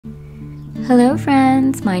Hello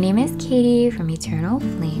friends, my name is Katie from Eternal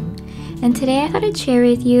Flame, and today I thought I'd share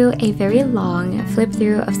with you a very long flip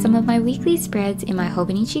through of some of my weekly spreads in my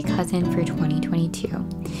Hobonichi cousin for 2022.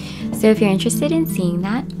 So if you're interested in seeing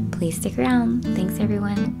that, please stick around. Thanks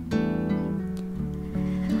everyone.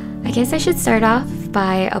 I guess I should start off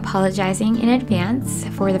by apologizing in advance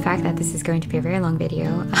for the fact that this is going to be a very long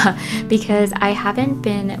video because I haven't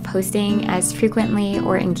been posting as frequently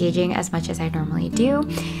or engaging as much as I normally do.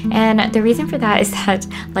 And the reason for that is that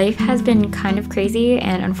life has been kind of crazy,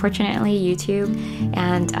 and unfortunately YouTube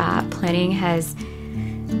and planning has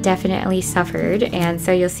definitely suffered, and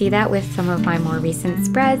so you'll see that with some of my more recent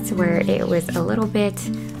spreads where it was a little bit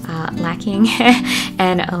lacking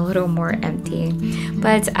and a little more empty.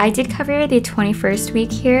 But I did cover the 21st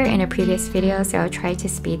week here in a previous video, so I'll try to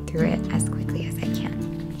speed through it as quickly as I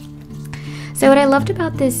can. So what I loved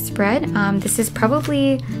about this spread, this is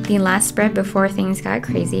probably the last spread before things got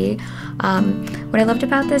crazy. What I loved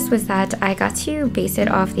about this was that I got to base it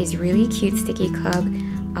off these really cute Sticky Club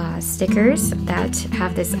stickers that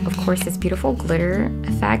have this, of course, this beautiful glitter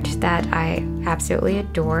effect that I absolutely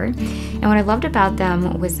adore. And what I loved about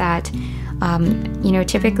them was that you know,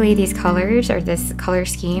 typically these colors or this color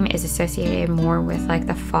scheme is associated more with like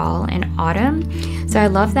the fall and autumn. So I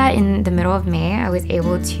love that in the middle of May I was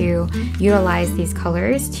able to utilize these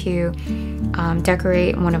colors to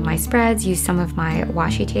decorate one of my spreads, use some of my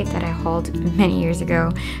washi tape that I hauled many years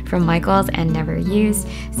ago from Michael's and never used.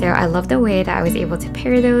 So I love the way that I was able to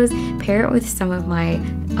pair it with some of my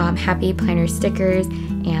happy planner stickers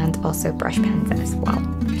and also brush pens as well.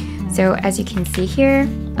 So as you can see here,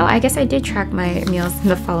 oh, I guess I did track my meals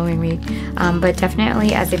the following week, but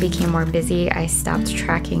definitely as I became more busy, I stopped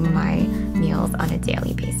tracking my meals on a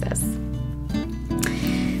daily basis.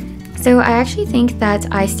 So I actually think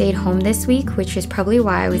that I stayed home this week, which is probably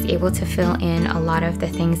why I was able to fill in a lot of the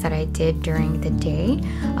things that I did during the day.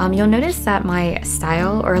 You'll notice that my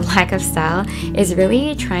style or lack of style is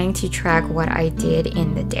really trying to track what I did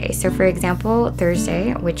in the day. So for example,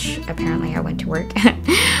 Thursday, which apparently I went to work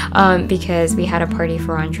because we had a party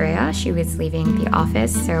for Andrea. She was leaving the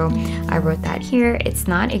office, so I wrote that here. It's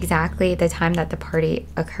not exactly the time that the party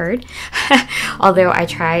occurred, although I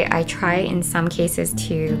try in some cases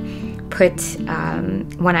to put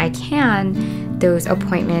when I can those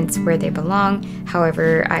appointments where they belong.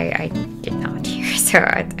 However, I did not here, so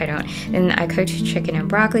I don't. And I cooked chicken and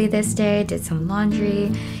broccoli this day, did some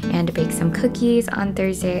laundry, and baked some cookies on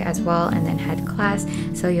Thursday as well, and then had class,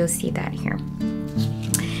 so you'll see that here.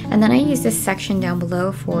 And then I use this section down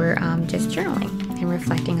below for just journaling and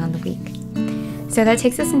reflecting on the week. So that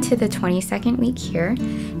takes us into the 22nd week here,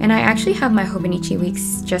 and I actually have my Hobonichi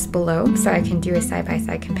weeks just below so I can do a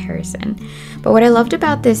side-by-side comparison. But what I loved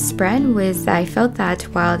about this spread was that I felt that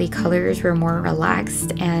while the colors were more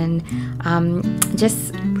relaxed and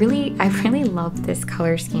just really, I really loved this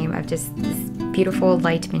color scheme of just this beautiful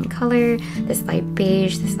light mint color, this light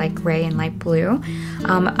beige, this light gray and light blue.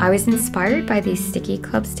 I was inspired by these Sticky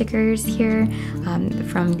Club stickers here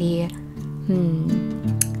from the,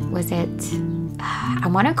 was it? I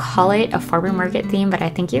want to call it a farmer market theme, but I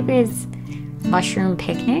think it was Mushroom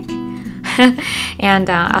Picnic. And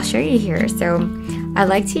I'll show you here. So I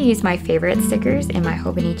like to use my favorite stickers in my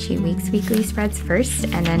Hobonichi Weeks weekly spreads first,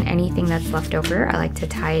 and then anything that's left over, I like to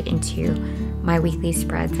tie it into my weekly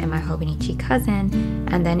spreads in my Hobonichi cousin,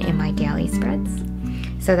 and then in my daily spreads.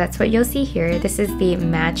 So that's what you'll see here. This is the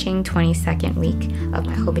matching 22nd week of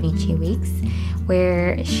my Hobonichi Weeks,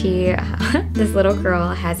 where she, this little girl,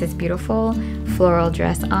 has this beautiful floral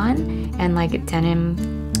dress on and like denim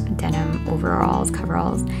overalls,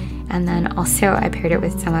 coveralls. And then also I paired it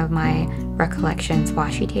with some of my Recollections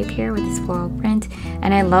washi tape here with this floral print.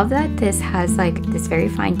 And I love that this has like this very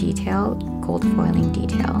fine detail, gold foiling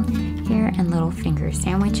detail here, and little finger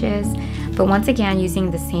sandwiches. But once again, using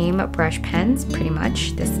the same brush pens, pretty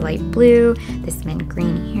much, this light blue, this mint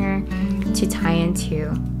green here, to tie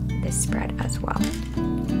into this spread as well.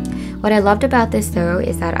 What I loved about this though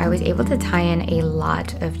is that I was able to tie in a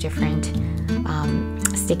lot of different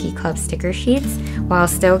Sticky Club sticker sheets while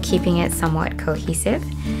still keeping it somewhat cohesive.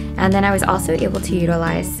 And then I was also able to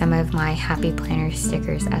utilize some of my Happy Planner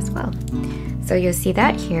stickers as well. So you'll see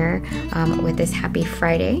that here with this Happy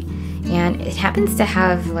Friday, and it happens to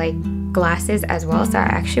have like glasses as well, so I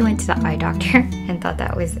actually went to the eye doctor and thought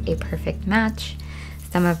that was a perfect match.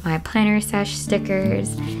 Some of my planner sesh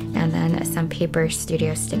stickers, and then some paper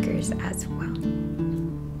studio stickers as well.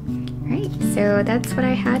 Right, so that's what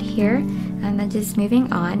I had here, and then just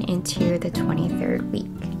moving on into the 23rd week.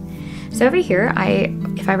 So over here,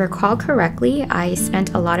 if I recall correctly, I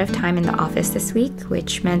spent a lot of time in the office this week,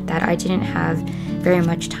 which meant that I didn't have very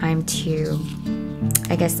much time to,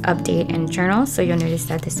 I guess, update and journal. So you'll notice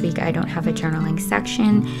that this week I don't have a journaling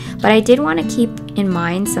section, but I did want to keep in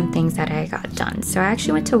mind some things that I got done. So I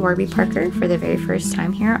actually went to Warby Parker for the very first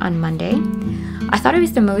time here on Monday. I thought it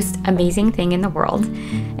was the most amazing thing in the world,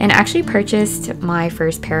 and actually purchased my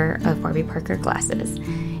first pair of Warby Parker glasses.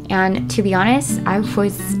 And to be honest,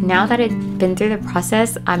 now that I've been through the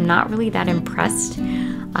process, I'm not really that impressed.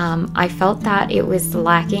 I felt that it was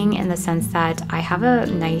lacking in the sense that I have a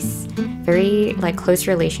nice, very close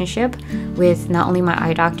relationship with not only my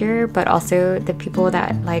eye doctor, but also the people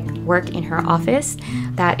that work in her office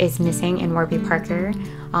that is missing in Warby Parker.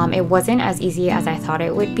 It wasn't as easy as I thought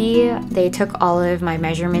it would be. They took all of my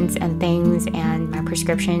measurements and things and my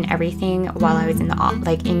prescription, everything, while I was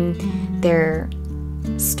in their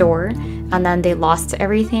store, and then they lost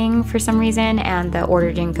everything for some reason and the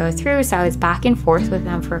order didn't go through. So I was back and forth with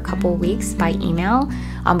them for a couple weeks by email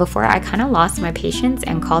before I kind of lost my patience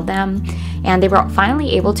and called them, and they were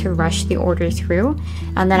finally able to rush the order through.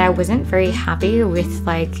 And then I wasn't very happy with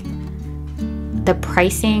the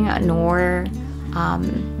pricing nor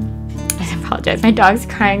I apologize, my dog's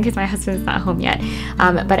crying because my husband's not home yet.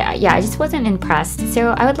 Yeah, I just wasn't impressed.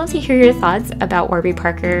 So I would love to hear your thoughts about Warby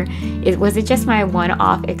Parker. Was it just my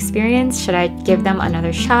one-off experience? Should I give them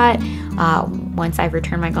another shot once I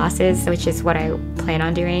return my glasses, which is what I plan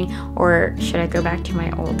on doing? Or should I go back to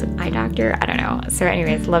my old eye doctor? I don't know. So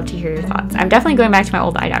anyways, love to hear your thoughts. I'm definitely going back to my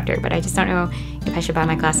old eye doctor, but I just don't know if I should buy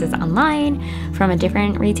my glasses online from a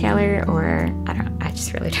different retailer, or I don't know. I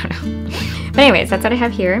just really don't know. But anyways, that's what I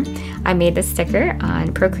have here. I made this sticker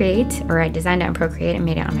on Procreate, or I designed it on Procreate and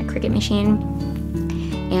made it on my Cricut machine.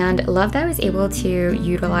 And love that I was able to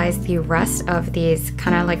utilize the rest of these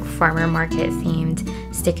kind of farmer market themed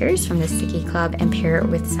stickers from the Sticky Club and pair it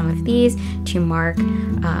with some of these to mark,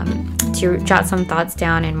 to jot some thoughts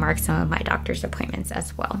down and mark some of my doctor's appointments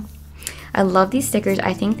as well. I love these stickers.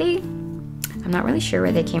 I think I'm not really sure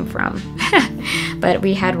where they came from, but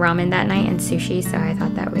we had ramen that night and sushi, so I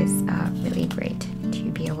thought that was really great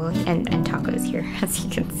to be able, and tacos here, as you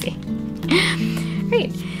can see.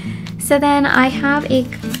 Great. So then I have a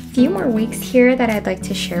few more weeks here that I'd like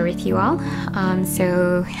to share with you all.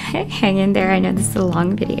 So hang in there. I know this is a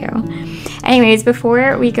long video. Anyways,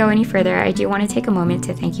 before we go any further, I do want to take a moment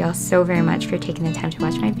to thank you all so very much for taking the time to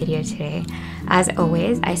watch my video today. As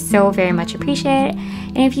always, I so very much appreciate it.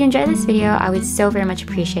 And if you enjoyed this video, I would so very much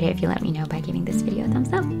appreciate it if you let me know by giving this video a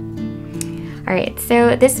thumbs up. Alright,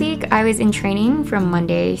 so this week I was in training from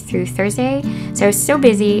Monday through Thursday, so I was so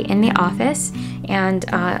busy in the office, and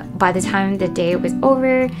by the time the day was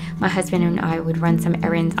over, my husband and I would run some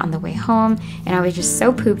errands on the way home, and I was just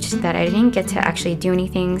so pooped that I didn't get to actually do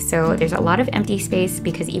anything. So there's a lot of empty space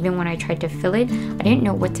because even when I tried to fill it, I didn't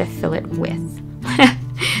know what to fill it with.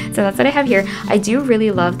 So that's what I have here. I do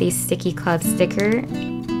really love these Sticky Club sticker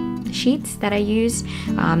sheets that I used.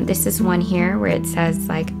 This is one here where it says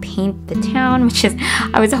paint the town, which is,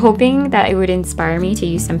 I was hoping that it would inspire me to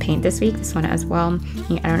use some paint this week. This one as well.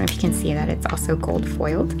 I don't know if you can see that it's also gold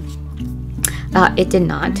foiled. It did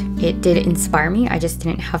not. It did inspire me. I just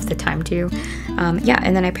didn't have the time to. Yeah,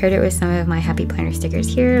 and then I paired it with some of my Happy Planner stickers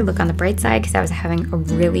here. Look on the bright side, because I was having a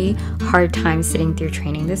really hard time sitting through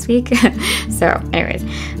training this week. So anyways,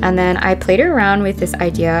 and then I played around with this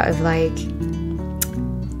idea of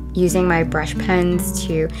using my brush pens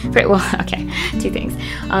to, okay, two things.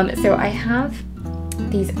 So I have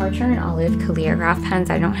these Archer and Olive calligraph pens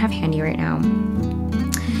I don't have handy right now,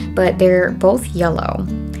 but they're both yellow.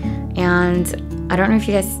 And I don't know if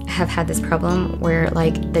you guys have had this problem where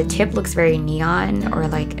the tip looks very neon or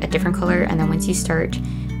a different color, and then once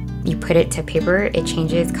you put it to paper, it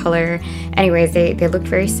changes color. Anyways, they looked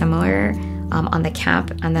very similar on the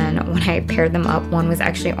cap, and then when I paired them up, one was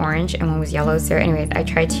actually orange and one was yellow. So anyways, I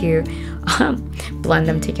tried to blend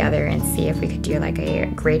them together and see if we could do a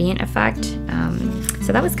gradient effect.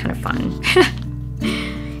 So that was kind of fun.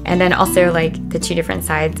 And then also the two different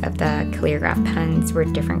sides of the calligraph pens were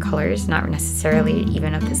different colors, not necessarily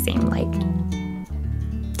even of the same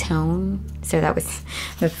tone. So that's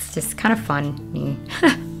just kind of fun.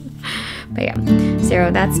 But yeah, so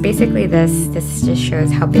that's basically this. This just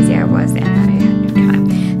shows how busy I was and that I had no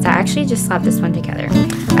time. So I actually just slapped this one together.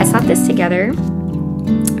 I slapped this together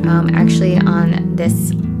actually on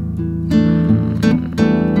this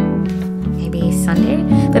maybe Sunday,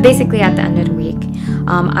 but basically at the end of the week.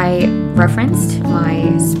 I referenced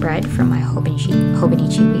my spread from my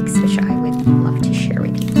Hobonichi weeks, which I would love to share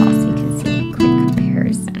with you all so you can see a quick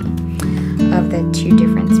comparison of the two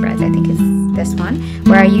different spreads. I think it's this one,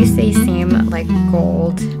 where I use the same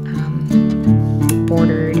gold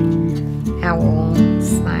bordered owl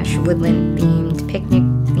 / woodland themed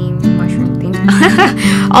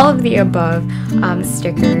all of the above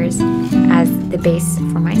stickers as the base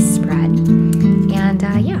for my spread. And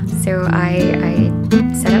yeah, so I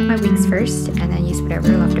set up my weeks first and then use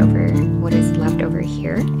what is left over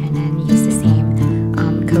here, and then use the same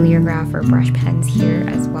calligraph or brush pens here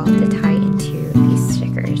as well to tie into these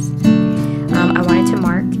stickers. I wanted to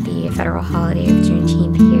mark the federal holiday of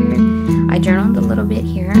Juneteenth here. I journaled a little bit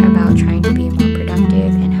here about trying to be more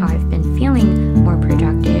productive and how I've been feeling more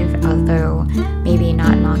productive, although maybe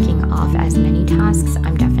not knocking off as many tasks.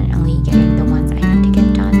 I'm definitely getting the ones I need to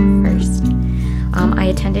get done first. I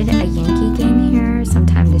attended a Yankee game here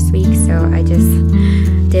sometime this week, so I just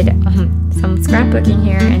did some scrapbooking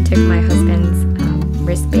here and took my husband's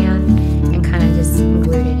wristband and kind of just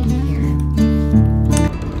glued it in here.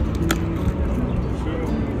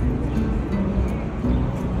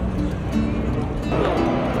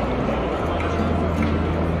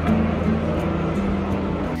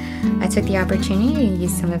 I took the opportunity to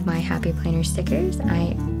use some of my Happy Planner stickers.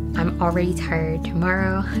 I'm already tired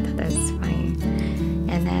tomorrow. I thought that was funny.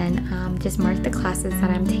 And then just mark the classes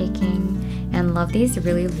that I'm taking, and love these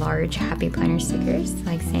really large Happy Planner stickers,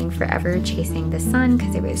 like saying forever chasing the sun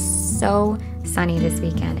because it was so sunny this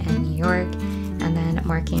weekend in New York, and then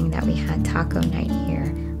marking that we had taco night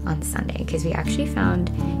here on Sunday because we actually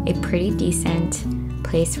found a pretty decent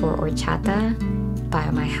place for horchata by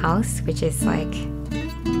my house, which is like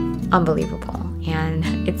unbelievable. And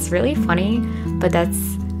it's really funny, but that's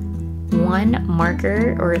one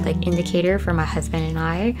marker or like indicator for my husband and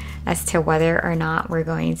I as to whether or not we're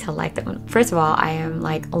going to like them. First of all, I am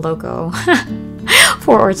like a loco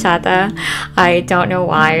for horchata. I don't know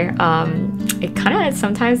why. It kind of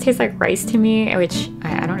sometimes tastes like rice to me, which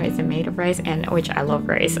I don't know, is it made of rice? And which I love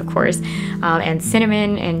rice, of course, and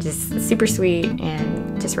cinnamon, and just super sweet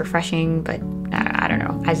and just refreshing. But I don't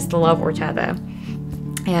know, I just love horchata.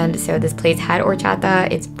 And so this place had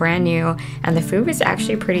horchata, it's brand new, and the food was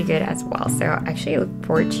actually pretty good as well. So I actually look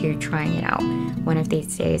forward to trying it out one of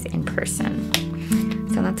these days in person.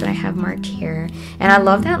 So that's what I have marked here. And I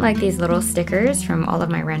love that like these little stickers from all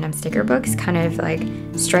of my random sticker books kind of like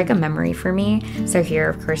strike a memory for me. So here,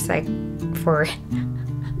 of course, like for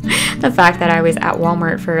the fact that I was at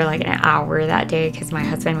Walmart for like an hour that day because my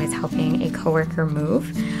husband was helping a coworker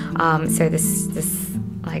move. So this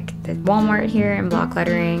like the Walmart here in block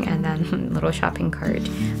lettering, and then little shopping cart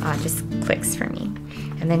just clicks for me.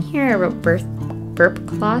 And then here I wrote burp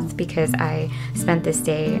cloth because I spent this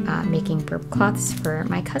day making burp cloths for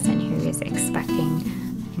my cousin who is expecting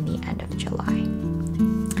in the end of July.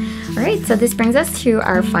 Alright, so this brings us to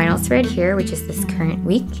our final spread here, which is this current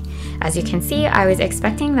week. As you can see, I was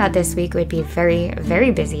expecting that this week would be very, very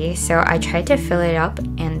busy, so I tried to fill it up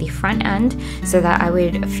in the front end so that I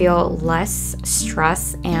would feel less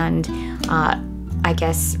stress and I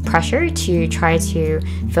guess pressure to try to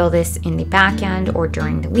fill this in the back end or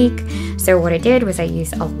during the week. So what I did was I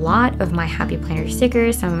used a lot of my Happy Planner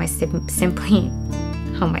stickers, some of my Simply,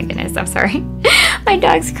 oh my goodness, I'm sorry. My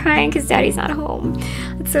dog's crying because Daddy's not home.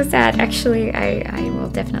 It's so sad. Actually, I will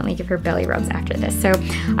definitely give her belly rubs after this. So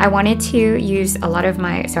I wanted to use a lot of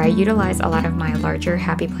I utilized a lot of my larger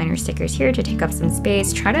Happy Planner stickers here to take up some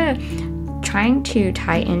space, trying to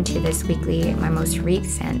tie into this my most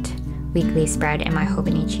recent weekly spread in my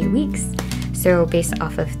Hobonichi weeks. So based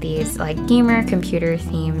off of these like gamer computer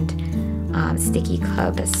themed Sticky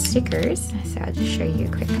Club stickers. So I'll just show you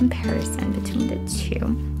a quick comparison between the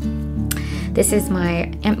two. This is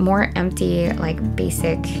my more empty, like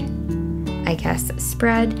basic, I guess,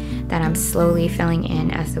 spread that I'm slowly filling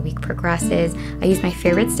in as the week progresses. I use my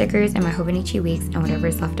favorite stickers in my Hobonichi weeks, and whatever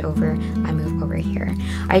is left over, I move over here.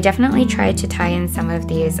 I definitely tried to tie in some of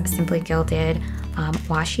these Simply Gilded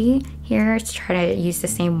washi here to try to use the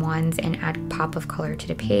same ones and add pop of color to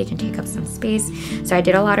the page and take up some space. So I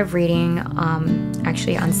did a lot of reading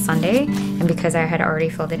actually on Sunday, and because I had already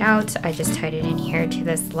filled it out, I just tied it in here to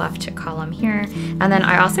this left column here. And then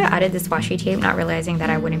I also added this washi tape, not realizing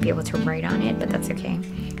that I wouldn't be able to write on it, but that's okay.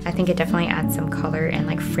 I think it definitely adds some color and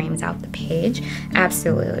like frames out the page.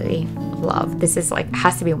 Absolutely love. This is like,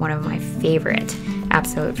 has to be one of my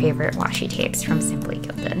absolute favorite washi tapes from Simply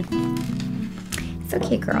Gilded. It's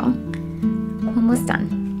okay, girl. Almost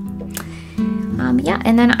done. Yeah,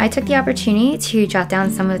 and then I took the opportunity to jot down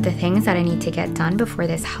some of the things that I need to get done before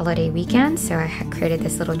this holiday weekend. So I had created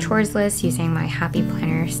this little chores list using my Happy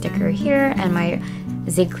Planner sticker here and my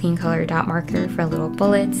Zig Clean Color dot marker for little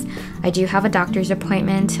bullets. I do have a doctor's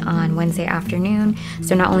appointment on Wednesday afternoon,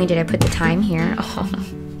 so not only did I put the time here,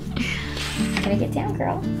 gotta get down,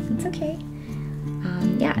 girl. It's okay.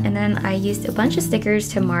 Yeah, and then I used a bunch of stickers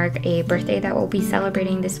to mark a birthday that we'll be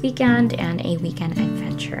celebrating this weekend and a weekend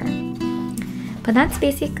adventure. But that's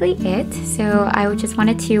basically it. So I just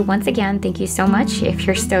wanted to once again thank you so much if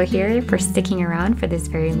you're still here for sticking around for this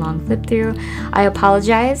very long flip through. I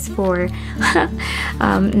apologize for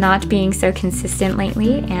not being so consistent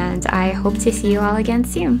lately, and I hope to see you all again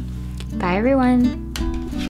soon. Bye everyone!